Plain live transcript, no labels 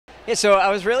Yeah, so I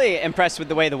was really impressed with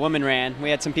the way the women ran. We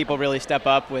had some people really step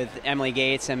up with Emily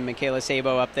Gates and Michaela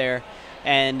Sabo up there,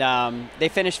 and they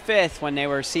finished 5th when they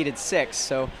were seeded 6th.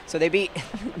 So they beat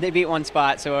they beat one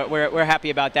spot. So we're happy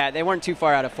about that. They weren't too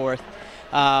far out of 4th.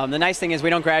 The nice thing is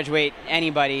we don't graduate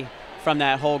anybody from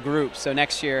that whole group. So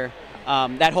next year,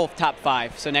 that whole top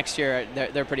 5. So next year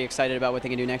they're pretty excited about what they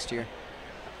can do next year.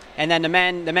 And then the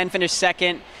men finished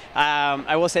 2nd.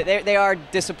 I will say they are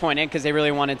disappointed because they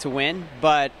really wanted to win,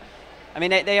 but I mean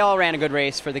they all ran a good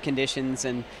race for the conditions,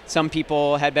 and some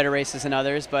people had better races than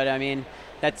others. But I mean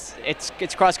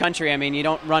it's cross country. I mean you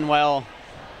don't run well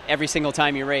every single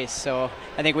time you race. So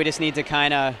I think we just need to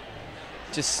kind of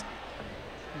just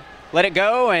let it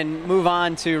go and move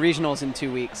on to regionals in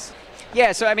 2 weeks.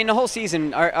 Yeah, so I mean the whole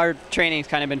season our training's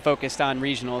kind of been focused on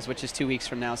regionals, which is 2 weeks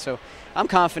from now. So I'm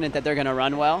confident that they're going to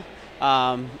run well.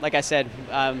 Like I said,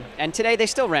 and today they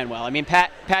still ran well. I mean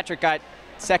Patrick got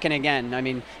 2nd again. I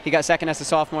mean he got 2nd as a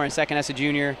sophomore and 2nd as a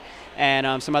junior,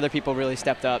 and some other people really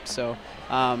stepped up. So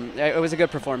it was a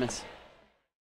good performance.